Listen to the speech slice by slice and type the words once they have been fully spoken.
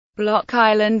Block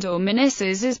Island or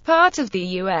Manisses is part of the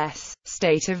U.S.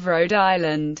 state of Rhode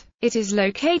Island. It is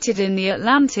located in the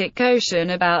Atlantic Ocean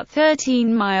about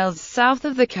 13 miles south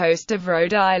of the coast of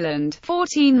Rhode Island,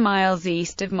 14 miles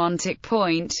east of Montauk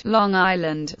Point, Long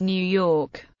Island, New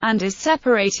York, and is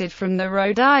separated from the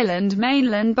Rhode Island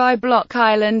mainland by Block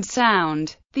Island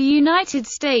Sound. The United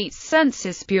States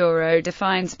Census Bureau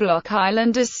defines Block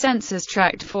Island as Census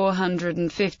Tract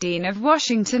 415 of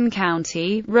Washington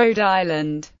County, Rhode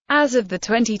Island. As of the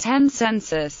 2010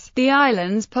 census, the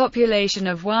island's population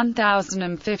of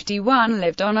 1,051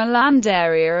 lived on a land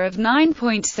area of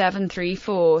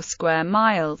 9.734 square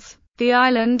miles. The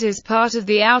island is part of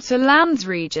the Outer Lands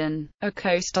region, a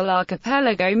coastal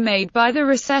archipelago made by the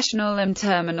recessional and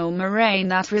terminal moraine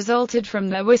that resulted from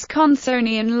the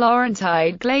Wisconsinian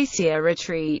Laurentide Glacier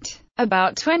retreat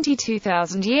about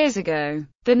 22,000 years ago.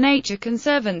 The Nature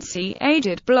Conservancy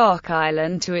added Block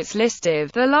Island to its list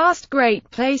of the last great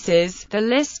places. The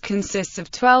list consists of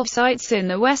 12 sites in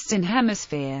the Western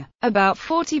Hemisphere. About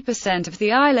 40% of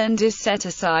the island is set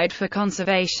aside for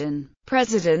conservation.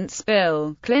 Presidents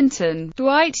Bill Clinton,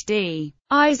 Dwight D.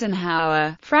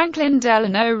 Eisenhower, Franklin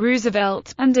Delano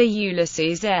Roosevelt, and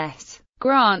Ulysses S.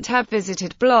 Grant have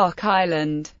visited Block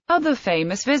Island. Other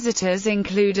famous visitors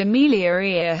include Amelia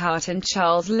Earhart and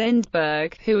Charles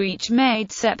Lindbergh, who each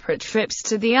made separate trips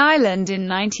to the island in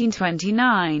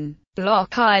 1929.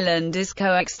 Block Island is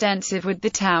coextensive with the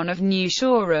town of New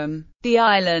Shoreham. The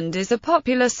island is a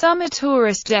popular summer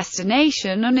tourist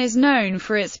destination and is known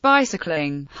for its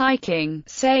bicycling, hiking,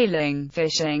 sailing,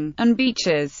 fishing, and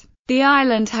beaches. The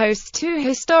island hosts two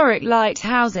historic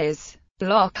lighthouses: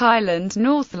 Block Island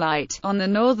North Light, on the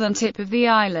northern tip of the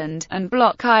island, and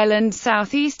Block Island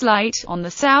Southeast Light, on the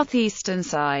southeastern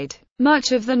side.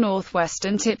 Much of the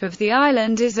northwestern tip of the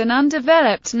island is an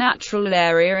undeveloped natural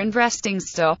area and resting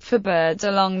stop for birds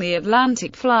along the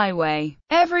Atlantic Flyway.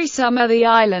 Every summer the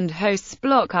island hosts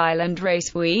Block Island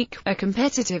Race Week, a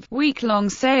competitive, week-long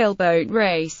sailboat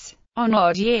race. On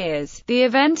odd years, the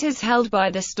event is held by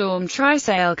the Storm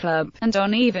Trisail Club, and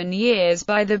on even years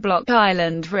by the Block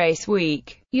Island Race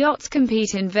Week. Yachts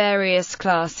compete in various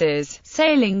classes,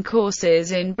 sailing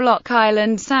courses in Block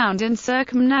Island Sound and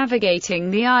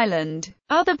circumnavigating the island.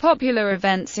 Other popular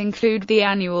events include the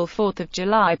annual 4th of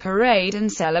July parade and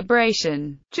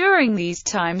celebration. During these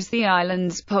times the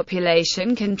island's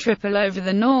population can triple over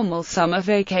the normal summer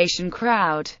vacation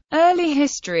crowd. Early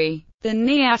history. The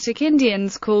Neatic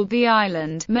Indians called the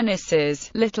island Manisses,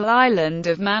 Little Island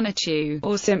of Manitou,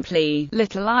 or simply,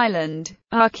 Little Island.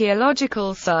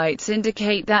 Archaeological sites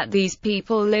indicate that these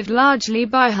people lived largely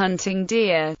by hunting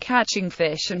deer, catching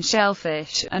fish and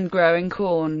shellfish, and growing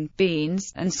corn,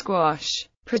 beans, and squash,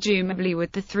 presumably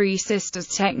with the Three Sisters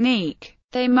technique.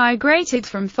 They migrated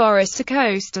from forest to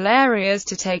coastal areas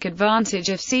to take advantage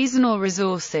of seasonal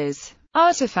resources.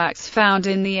 Artifacts found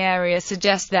in the area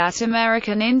suggest that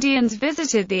American Indians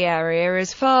visited the area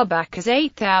as far back as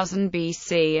 8000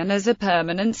 BC and as a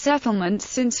permanent settlement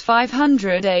since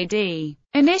 500 AD,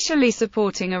 initially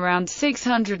supporting around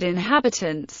 600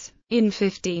 inhabitants. In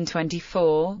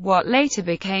 1524, what later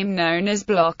became known as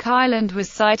Block Island was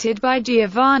sighted by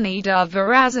Giovanni da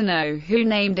Verrazzano, who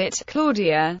named it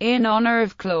Claudia, in honor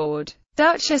of Claude,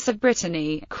 Duchess of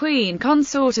Brittany, Queen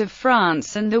Consort of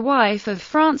France and the wife of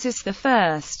Francis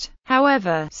I.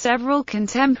 However, several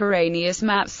contemporaneous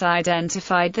maps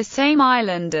identified the same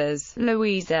island as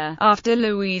Louisa, after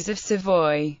Louise of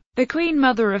Savoy, the Queen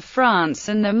Mother of France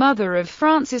and the mother of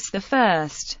Francis I.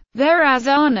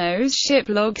 Verrazzano's ship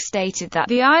log stated that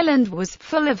the island was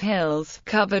full of hills,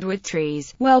 covered with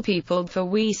trees, well peopled, for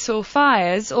we saw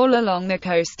fires all along the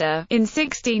costa. In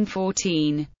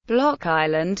 1614, Block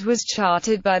Island was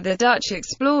charted by the Dutch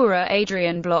explorer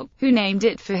Adrian Block, who named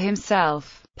it for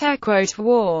himself.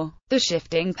 War. The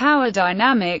shifting power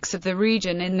dynamics of the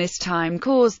region in this time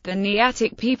caused the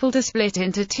Neatic people to split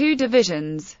into two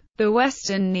divisions: the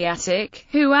Western Neatic,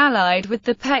 who allied with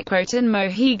the Pequot and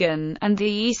Mohegan, and the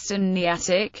Eastern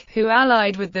Neatic, who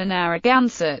allied with the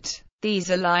Narragansett.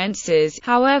 These alliances,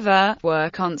 however,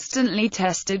 were constantly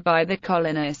tested by the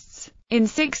colonists. In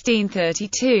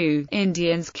 1632,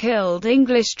 Indians killed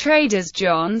English traders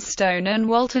John Stone and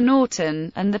Walter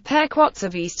Norton, and the Pequots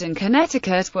of eastern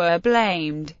Connecticut were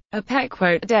blamed. A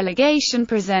Pequot delegation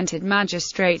presented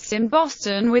magistrates in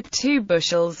Boston with 2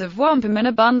 bushels of wampum and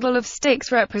a bundle of sticks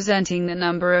representing the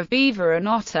number of beaver and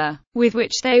otter, with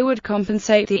which they would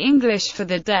compensate the English for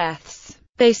the deaths.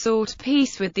 They sought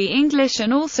peace with the English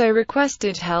and also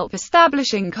requested help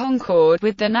establishing concord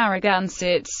with the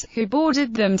Narragansetts, who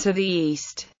bordered them to the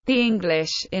east. The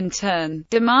English, in turn,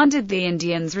 demanded the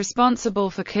Indians responsible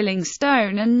for killing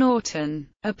Stone and Norton.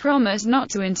 a promise not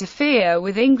to interfere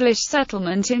with English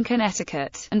settlement in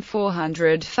Connecticut, and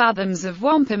 400 fathoms of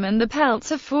wampum and the pelts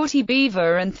of 40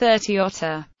 beaver and 30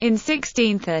 otter. In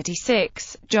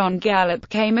 1636, John Gallup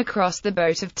came across the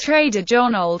boat of trader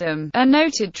John Oldham, a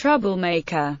noted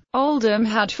troublemaker. Oldham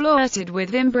had flirted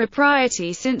with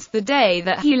impropriety since the day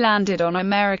that he landed on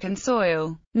American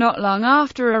soil. Not long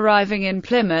after arriving in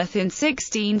Plymouth in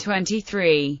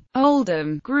 1623,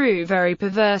 Oldham grew very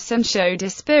perverse and showed a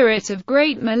spirit of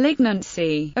great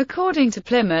malignancy, according to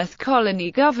Plymouth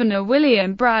Colony Governor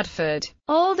William Bradford.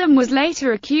 Oldham was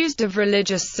later accused of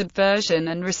religious subversion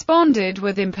and responded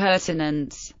with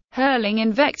impertinence, hurling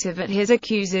invective at his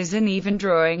accusers and even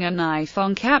drawing a knife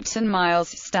on Captain Miles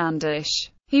Standish.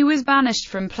 He was banished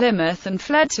from Plymouth and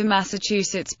fled to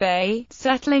Massachusetts Bay,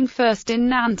 settling first in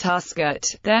Nantasket,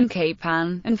 then Cape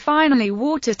Ann, and finally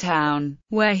Watertown,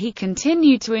 where he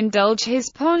continued to indulge his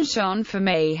penchant for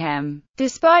mayhem.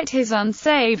 Despite his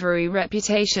unsavory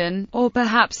reputation, or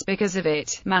perhaps because of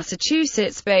it,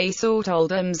 Massachusetts Bay sought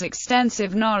Oldham's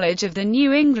extensive knowledge of the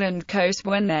New England coast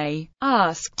when they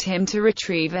asked him to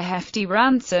retrieve a hefty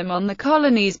ransom on the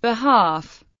colony's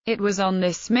behalf. It was on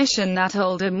this mission that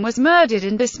Oldham was murdered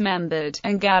and dismembered,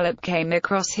 and Gallup came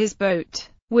across his boat.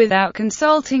 Without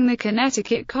consulting the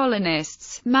Connecticut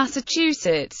colonists,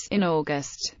 Massachusetts, in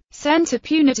August, sent a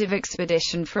punitive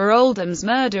expedition for Oldham's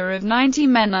murder of 90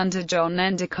 men under John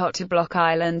Endicott to Block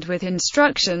Island with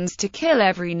instructions to kill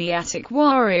every Neatic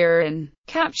warrior and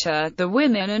capture the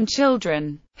women and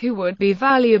children, who would be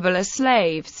valuable as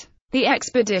slaves. The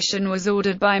expedition was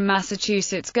ordered by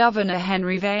Massachusetts Governor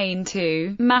Henry Vane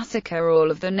to massacre all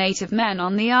of the native men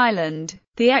on the island.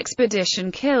 The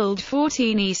expedition killed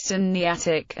 14 Eastern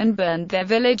Neatic, and burned their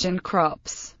village and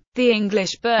crops. The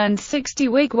English burned 60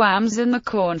 wigwams in the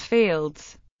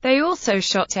cornfields. They also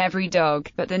shot every dog,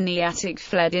 but the Neatic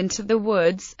fled into the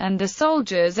woods, and the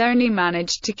soldiers only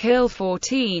managed to kill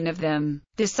 14 of them.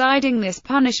 Deciding this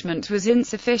punishment was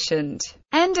insufficient,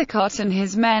 Endicott and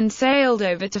his men sailed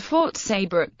over to Fort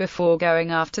Saybrook before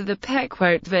going after the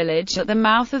Pequot village at the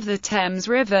mouth of the Thames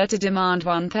River to demand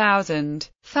 1,000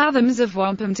 fathoms of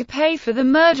wampum to pay for the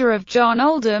murder of John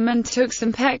Oldham, and took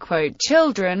some Pequot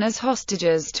children as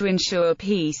hostages to ensure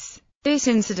peace. This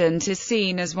incident is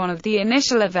seen as one of the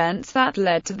initial events that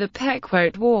led to the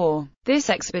Pequot War. This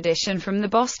expedition from the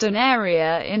Boston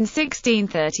area in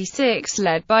 1636,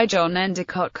 led by John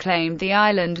Endicott, claimed the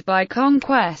island by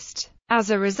conquest. As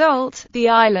a result, the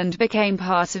island became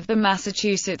part of the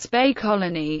Massachusetts Bay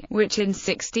Colony, which in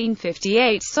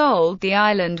 1658 sold the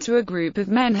island to a group of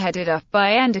men headed up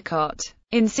by Endicott.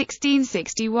 In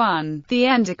 1661, the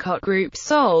Endicott group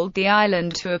sold the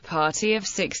island to a party of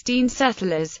 16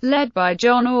 settlers, led by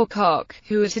John Orcock,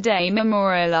 who are today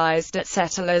memorialized at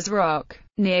Settlers Rock,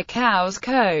 near Cow's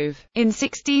Cove. In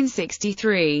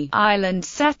 1663, island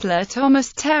settler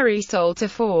Thomas Terry sold to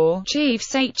 4 chief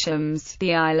sachems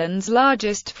the island's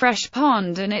largest fresh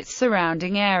pond and its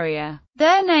surrounding area.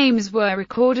 Their names were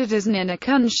recorded as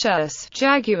Ninnakunshus,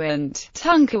 Jaguant,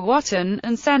 Tunkawatan,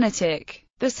 and Senatic.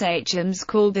 The sachems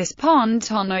called this pond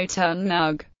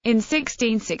Tonotunnug. In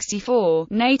 1664,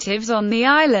 natives on the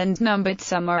island numbered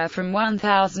somewhere from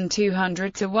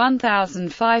 1,200 to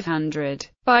 1,500.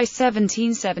 By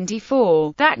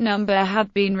 1774, that number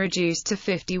had been reduced to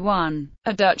 51.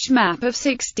 A Dutch map of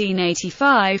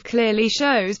 1685 clearly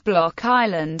shows Block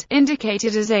Island,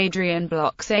 indicated as Adrian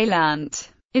Block's Eiland.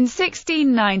 In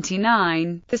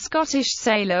 1699, the Scottish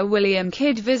sailor William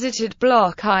Kidd visited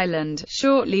Block Island,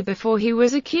 shortly before he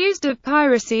was accused of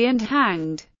piracy and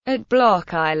hanged. At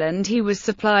Block Island he was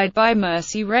supplied by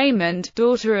Mercy Raymond,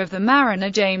 daughter of the mariner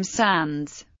James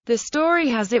Sands. The story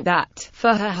has it that,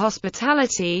 for her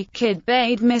hospitality, Kidd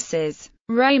bade Mrs.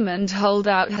 Raymond hold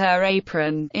out her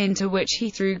apron, into which he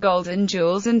threw gold and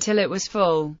jewels until it was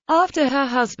full. After her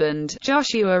husband,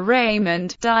 Joshua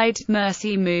Raymond, died,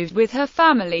 Mercy moved with her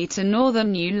family to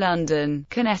northern New London,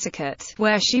 Connecticut,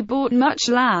 where she bought much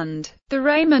land. The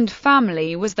Raymond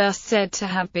family was thus said to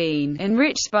have been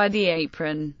enriched by the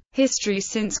apron. History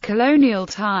since colonial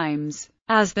times.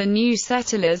 As the new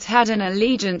settlers had an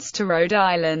allegiance to Rhode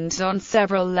Island on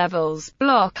several levels,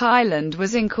 Block Island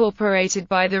was incorporated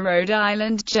by the Rhode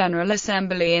Island General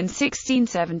Assembly in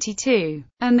 1672,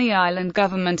 and the island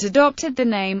government adopted the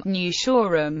name New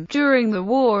Shoreham during the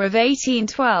War of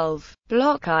 1812.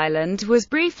 Block Island was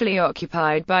briefly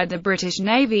occupied by the British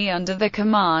Navy under the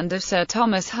command of Sir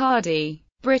Thomas Hardy.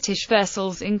 British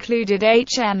vessels included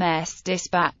HMS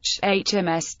Dispatch,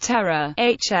 HMS Terror,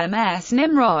 HMS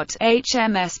Nimrod,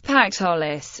 HMS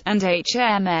Pactolus, and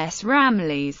HMS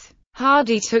Ramillies.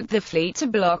 Hardy took the fleet to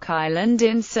Block Island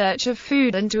in search of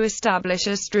food and to establish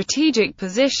a strategic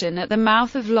position at the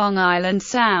mouth of Long Island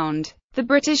Sound. The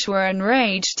British were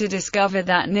enraged to discover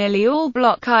that nearly all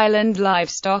Block Island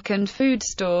livestock and food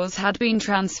stores had been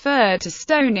transferred to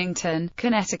Stonington,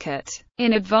 Connecticut,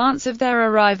 in advance of their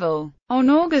arrival. On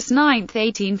August 9,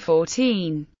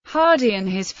 1814, Hardy and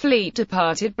his fleet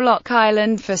departed Block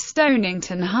Island for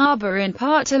Stonington Harbor in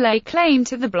part to lay claim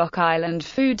to the Block Island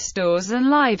food stores and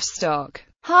livestock.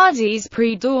 Hardy's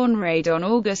pre-dawn raid on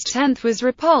August 10 was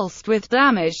repulsed with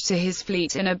damage to his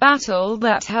fleet in a battle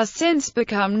that has since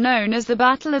become known as the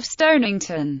Battle of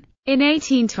Stonington. In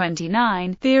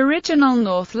 1829, the original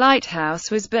North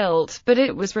Lighthouse was built, but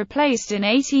it was replaced in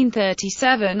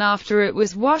 1837 after it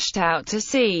was washed out to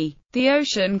sea. The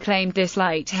ocean claimed this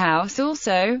lighthouse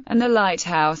also, and the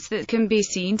lighthouse that can be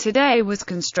seen today was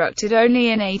constructed only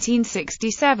in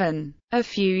 1867. A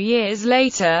few years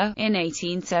later, in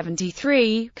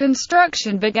 1873,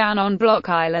 construction began on Block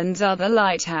Island's other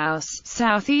lighthouse,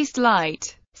 Southeast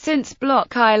Light. Since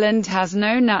Block Island has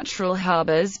no natural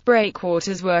harbors,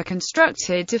 breakwaters were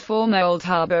constructed to form Old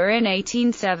Harbor in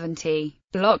 1870.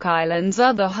 Block Island's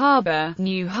other harbor,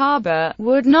 New Harbor,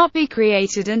 would not be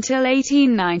created until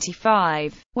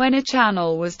 1895, when a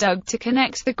channel was dug to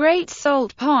connect the Great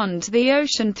Salt Pond to the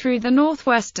ocean through the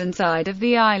northwestern side of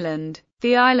the island.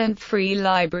 The Island Free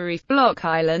Library, Block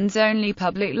Island's only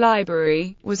public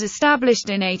library, was established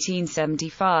in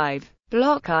 1875.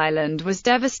 Block Island was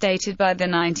devastated by the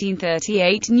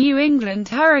 1938 New England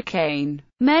hurricane.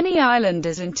 Many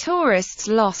islanders and tourists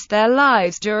lost their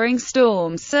lives during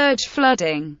storm surge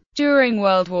flooding. During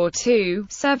World War II,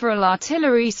 several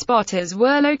artillery spotters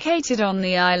were located on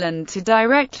the island to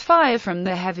direct fire from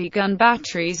the heavy gun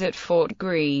batteries at Fort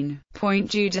Greene, Point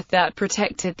Judith that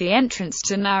protected the entrance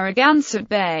to Narragansett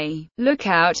Bay.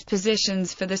 Lookout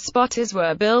positions for the spotters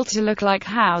were built to look like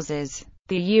houses.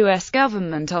 The U.S.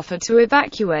 government offered to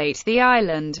evacuate the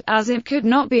island, as it could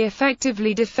not be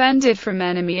effectively defended from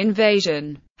enemy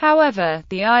invasion. However,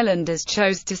 the islanders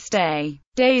chose to stay.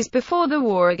 Days before the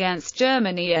war against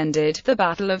Germany ended, the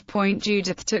Battle of Point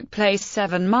Judith took place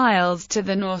 7 miles to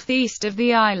the northeast of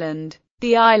the island.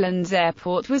 The island's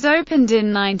airport was opened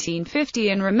in 1950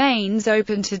 and remains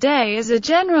open today as a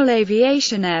general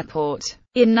aviation airport.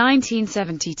 In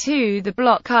 1972, the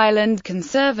Block Island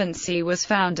Conservancy was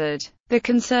founded. The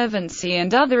Conservancy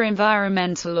and other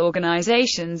environmental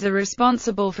organizations are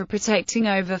responsible for protecting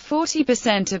over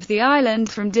 40% of the island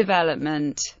from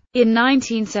development. In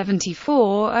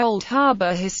 1974, Old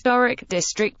Harbor Historic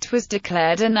District was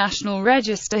declared a National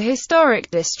Register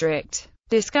Historic District.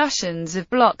 Discussions of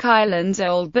Block Island's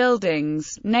old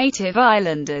buildings, native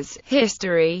islanders,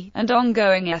 history, and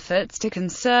ongoing efforts to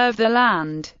conserve the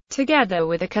land, together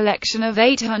with a collection of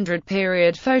 800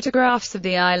 period photographs of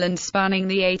the island spanning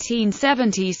the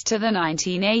 1870s to the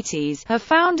 1980s, are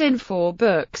found in 4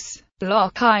 books: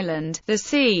 Block Island, The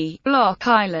Sea, Block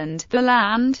Island, The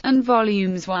Land, and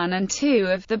Volumes 1 and 2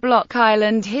 of the Block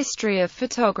Island History of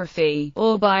Photography,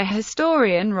 all by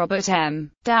historian Robert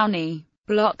M. Downey.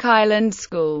 Block Island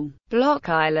School. Block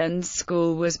Island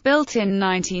School was built in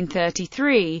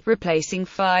 1933, replacing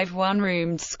 5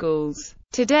 one-roomed schools.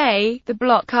 Today, the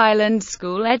Block Island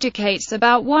School educates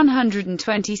about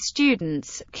 120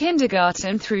 students,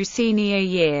 kindergarten through senior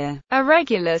year. A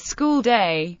regular school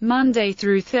day, Monday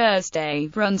through Thursday,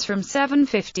 runs from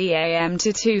 7:50 a.m.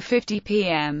 to 2:50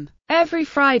 p.m. Every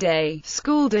Friday,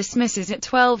 school dismisses at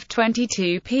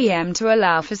 12:22 p.m. to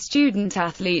allow for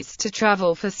student-athletes to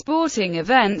travel for sporting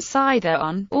events either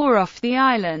on or off the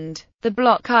island. The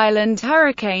Block Island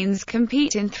Hurricanes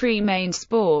compete in 3 main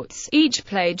sports, each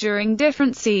played during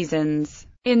different seasons.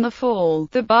 In the fall,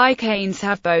 the Bicanes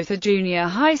have both a junior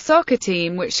high soccer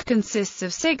team which consists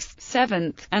of 6th,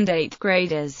 7th, and 8th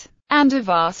graders, and a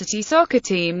varsity soccer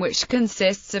team which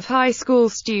consists of high school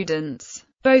students.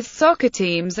 Both soccer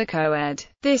teams are co-ed.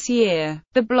 This year,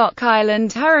 the Block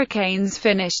Island Hurricanes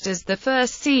finished as the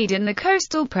first seed in the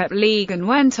Coastal Prep League and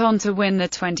went on to win the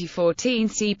 2014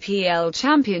 CPL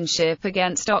Championship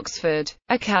against Oxford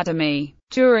Academy.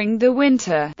 During the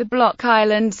winter, the Block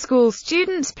Island School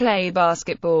students play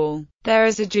basketball. There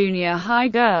is a junior high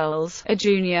girls, a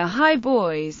junior high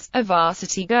boys, a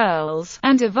varsity girls,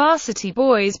 and a varsity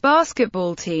boys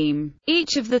basketball team.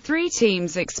 Each of the 3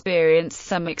 teams experienced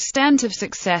some extent of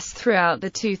success throughout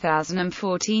the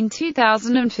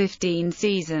 2014-2015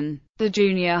 season. The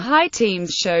junior high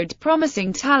teams showed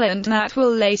promising talent that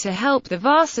will later help the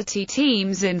varsity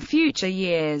teams in future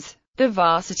years. The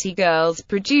varsity girls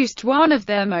produced one of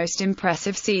their most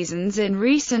impressive seasons in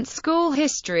recent school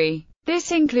history.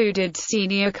 This included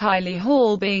senior Kylie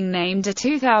Hall being named a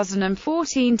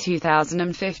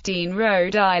 2014-2015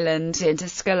 Rhode Island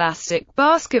Interscholastic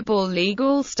Basketball League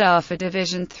All-Star for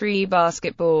Division III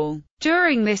basketball.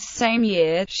 During this same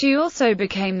year, she also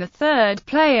became the third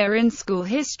player in school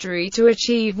history to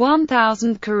achieve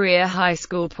 1,000 career high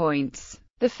school points.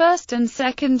 The first and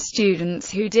second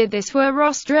students who did this were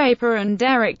Ross Draper and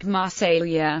Derek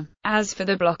Marsalia. As for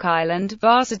the Block Island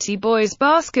varsity boys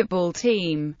basketball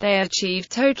team, they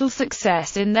achieved total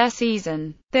success in their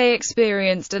season. They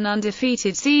experienced an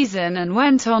undefeated season and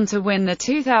went on to win the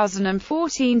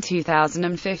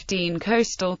 2014-2015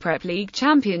 Coastal Prep League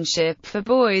Championship for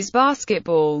boys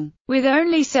basketball. With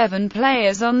only 7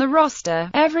 players on the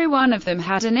roster, every one of them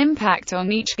had an impact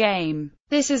on each game.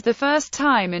 This is the first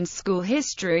time in school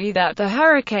history that the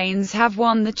Hurricanes have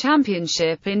won the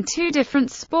championship in 2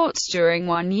 different sports during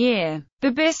 1 year.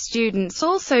 The BIS students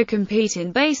also compete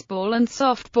in baseball and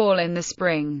softball in the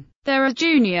spring. There are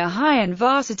junior high and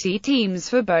varsity teams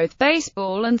for both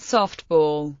baseball and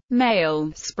softball.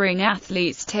 Male, spring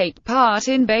athletes take part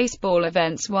in baseball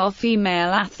events while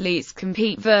female athletes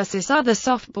compete versus other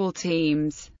softball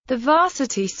teams. The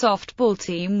varsity softball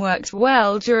team worked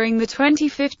well during the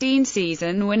 2015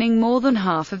 season, winning more than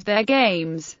half of their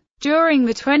games. During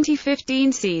the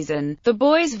 2015 season, the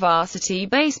boys' varsity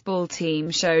baseball team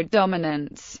showed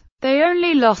dominance. They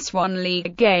only lost 1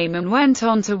 league game and went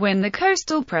on to win the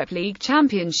Coastal Prep League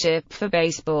Championship for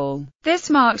baseball. This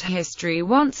marked history,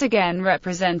 once again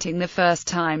representing the first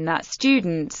time that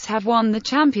students have won the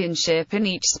championship in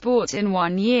each sport in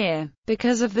 1 year.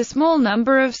 Because of the small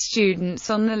number of students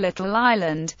on the little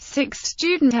island, 6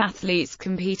 student athletes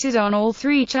competed on all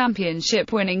 3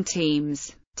 championship-winning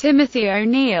teams. Timothy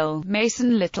O'Neill,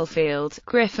 Mason Littlefield,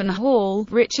 Griffin Hall,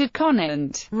 Richard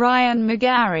Conant, Ryan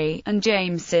McGarry, and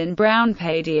Jameson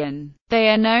Brown-Padian. They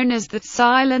are known as the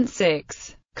Silent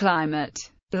Six. Climate.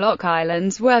 Block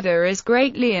Island's weather is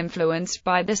greatly influenced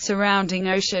by the surrounding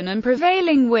ocean and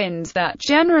prevailing winds that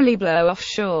generally blow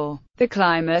offshore. The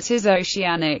climate is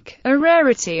oceanic, a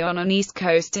rarity on an east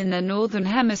coast in the northern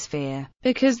hemisphere.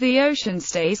 Because the ocean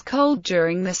stays cold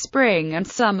during the spring and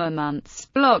summer months,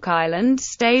 Block Island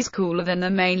stays cooler than the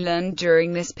mainland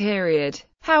during this period.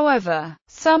 However,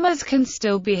 summers can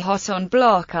still be hot on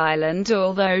Block Island,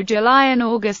 although July and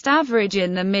August average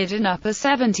in the mid and upper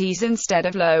 70s instead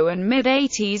of low and mid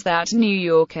 80s that New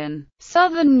York and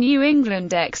southern New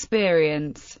England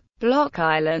experience. Block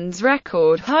Island's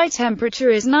record high temperature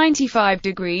is 95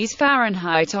 degrees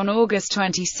Fahrenheit on August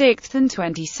 26 and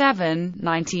 27,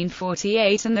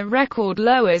 1948, and the record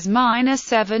low is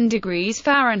 -7 degrees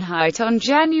Fahrenheit on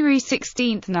January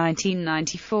 16,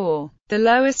 1994. The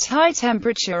lowest high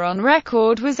temperature on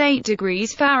record was 8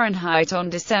 degrees Fahrenheit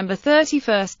on December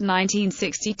 31,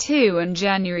 1962 and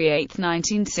January 8,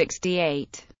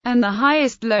 1968. And the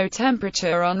highest low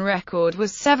temperature on record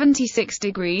was 76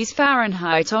 degrees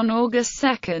Fahrenheit on August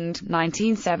 2,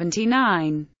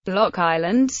 1979. Block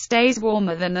Island stays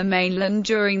warmer than the mainland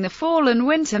during the fall and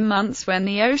winter months when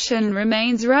the ocean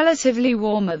remains relatively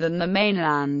warmer than the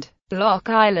mainland. Block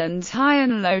Island's high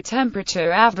and low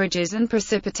temperature averages and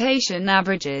precipitation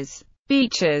averages.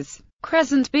 Beaches.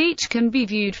 Crescent Beach can be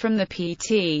viewed from the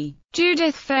Pt.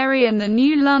 Judith Ferry and the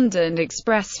New London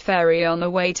Express Ferry on the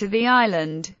way to the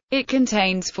island. It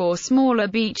contains 4 smaller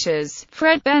beaches: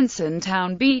 Fred Benson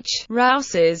Town Beach,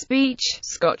 Rouse's Beach,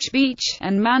 Scotch Beach,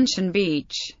 and Mansion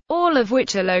Beach, all of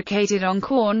which are located on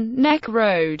Corn Neck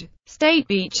Road. State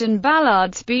Beach and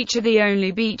Ballards Beach are the only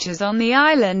beaches on the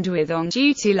island with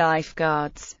on-duty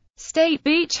lifeguards. State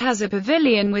Beach has a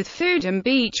pavilion with food and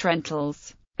beach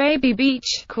rentals. Baby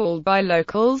Beach, called by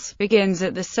locals, begins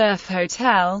at the Surf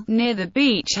Hotel, near the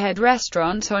Beachhead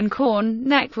restaurant on Corn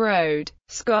Neck Road.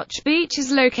 Scotch Beach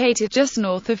is located just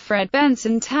north of Fred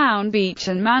Benson Town Beach,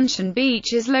 and Mansion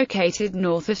Beach is located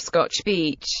north of Scotch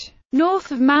Beach.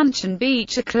 North of Mansion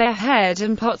Beach are Clayhead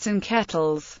and Pots and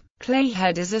Kettles.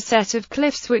 Clayhead is a set of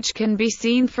cliffs which can be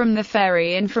seen from the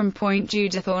ferry and from Point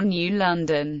Judith or New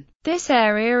London. This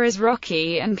area is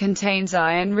rocky and contains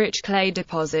iron-rich clay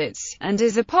deposits, and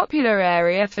is a popular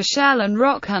area for shell and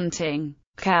rock hunting.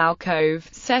 Cow Cove,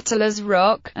 Settlers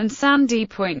Rock, and Sandy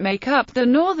Point make up the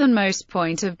northernmost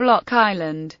point of Block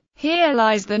Island. Here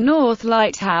lies the North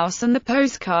Lighthouse and the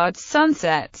postcard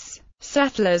sunsets.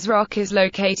 Settlers Rock is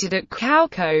located at Cow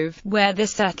Cove, where the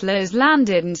settlers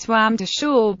landed and swam to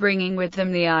shore, bringing with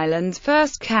them the island's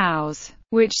first cows,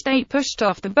 which they pushed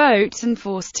off the boats and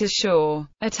forced to shore.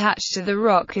 Attached to the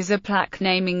rock is a plaque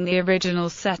naming the original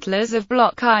settlers of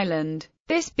Block Island.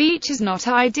 This beach is not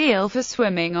ideal for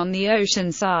swimming on the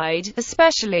ocean side,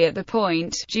 especially at the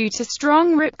point, due to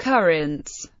strong rip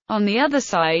currents. On the other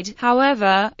side,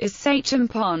 however, is Sachem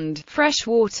Pond, fresh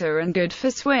water and good for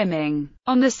swimming.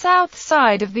 On the south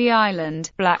side of the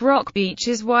island, Black Rock Beach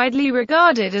is widely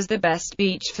regarded as the best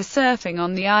beach for surfing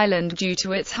on the island due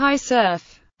to its high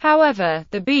surf. However,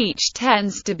 the beach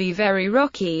tends to be very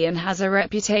rocky and has a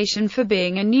reputation for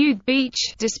being a nude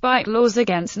beach, despite laws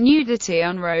against nudity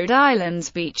on Rhode Island's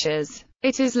beaches.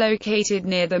 It is located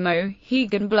near the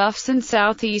Mohegan Bluffs and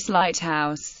Southeast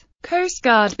Lighthouse. Coast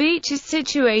Guard Beach is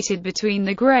situated between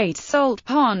the Great Salt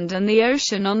Pond and the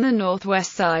ocean on the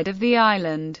northwest side of the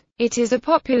island. It is a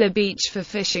popular beach for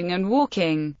fishing and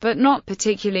walking, but not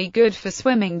particularly good for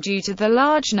swimming due to the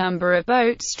large number of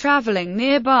boats traveling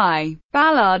nearby.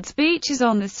 Ballard's Beach is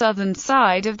on the southern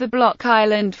side of the Block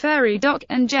Island ferry dock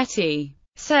and jetty,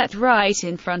 set right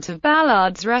in front of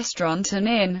Ballard's Restaurant and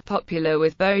Inn, popular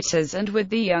with boaters and with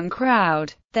the young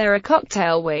crowd. There are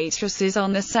cocktail waitresses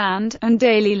on the sand, and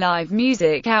daily live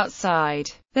music outside.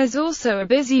 There's also a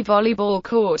busy volleyball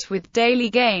court with daily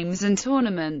games and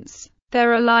tournaments.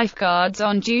 There are lifeguards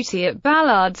on duty at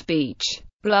Ballard's Beach.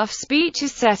 Bluffs Beach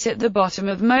is set at the bottom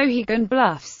of Mohegan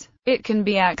Bluffs. It can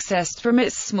be accessed from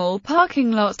its small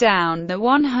parking lot down the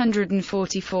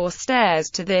 144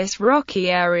 stairs to this rocky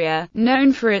area,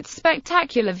 known for its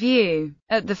spectacular view.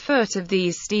 At the foot of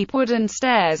these steep wooden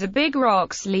stairs are big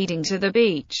rocks leading to the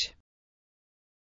beach.